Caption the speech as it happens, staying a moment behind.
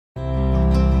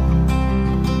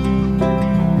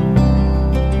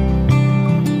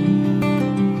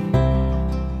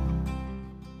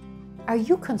Are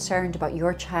you concerned about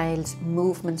your child's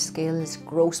movement skills,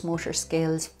 gross motor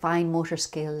skills, fine motor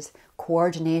skills,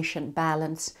 coordination,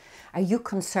 balance? Are you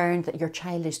concerned that your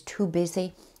child is too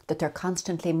busy, that they're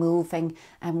constantly moving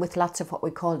and with lots of what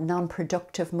we call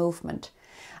non-productive movement?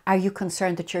 Are you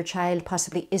concerned that your child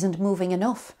possibly isn't moving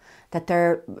enough, that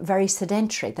they're very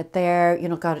sedentary, that they're,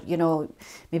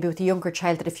 maybe with a younger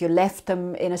child, that if you left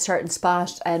them in a certain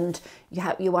spot and you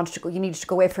needed to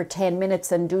go away for 10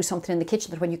 minutes and do something in the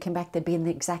kitchen, that when you came back, they'd be in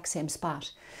the exact same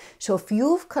spot. So if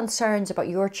you've concerns about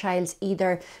your child's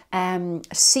either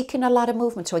seeking a lot of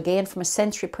movement, so again, from a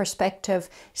sensory perspective,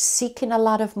 seeking a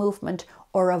lot of movement,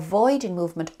 or avoiding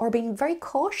movement, or being very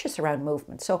cautious around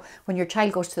movement. So when your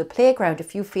child goes to the playground,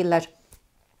 if you feel that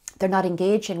they're not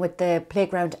engaging with the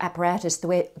playground apparatus the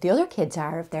way the other kids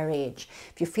are of their age,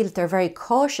 if you feel that they're very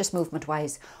cautious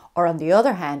movement-wise, or on the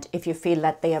other hand, if you feel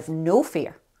that they have no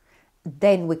fear,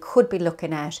 then we could be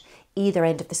looking at either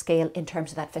end of the scale in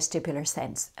terms of that vestibular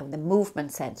sense and the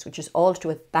movement sense, which is all to do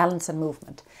with balance and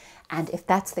movement. And if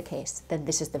that's the case, then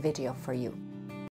this is the video for you.